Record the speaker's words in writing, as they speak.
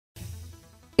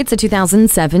It's a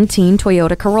 2017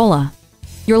 Toyota Corolla.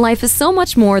 Your life is so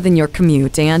much more than your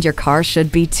commute, and your car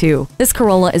should be too. This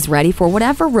Corolla is ready for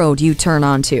whatever road you turn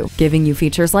onto, giving you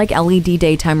features like LED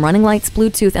daytime running lights,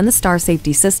 Bluetooth, and the Star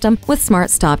Safety System with Smart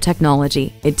Stop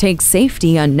technology. It takes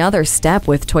safety another step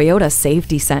with Toyota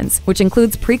Safety Sense, which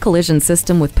includes pre-collision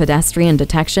system with pedestrian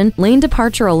detection, lane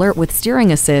departure alert with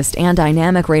steering assist, and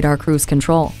dynamic radar cruise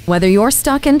control. Whether you're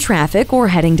stuck in traffic or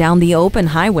heading down the open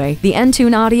highway, the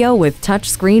Entune audio with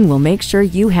touchscreen will make sure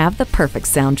you have the perfect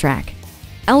soundtrack.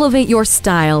 Elevate your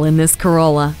style in this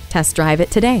Corolla. Test drive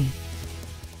it today.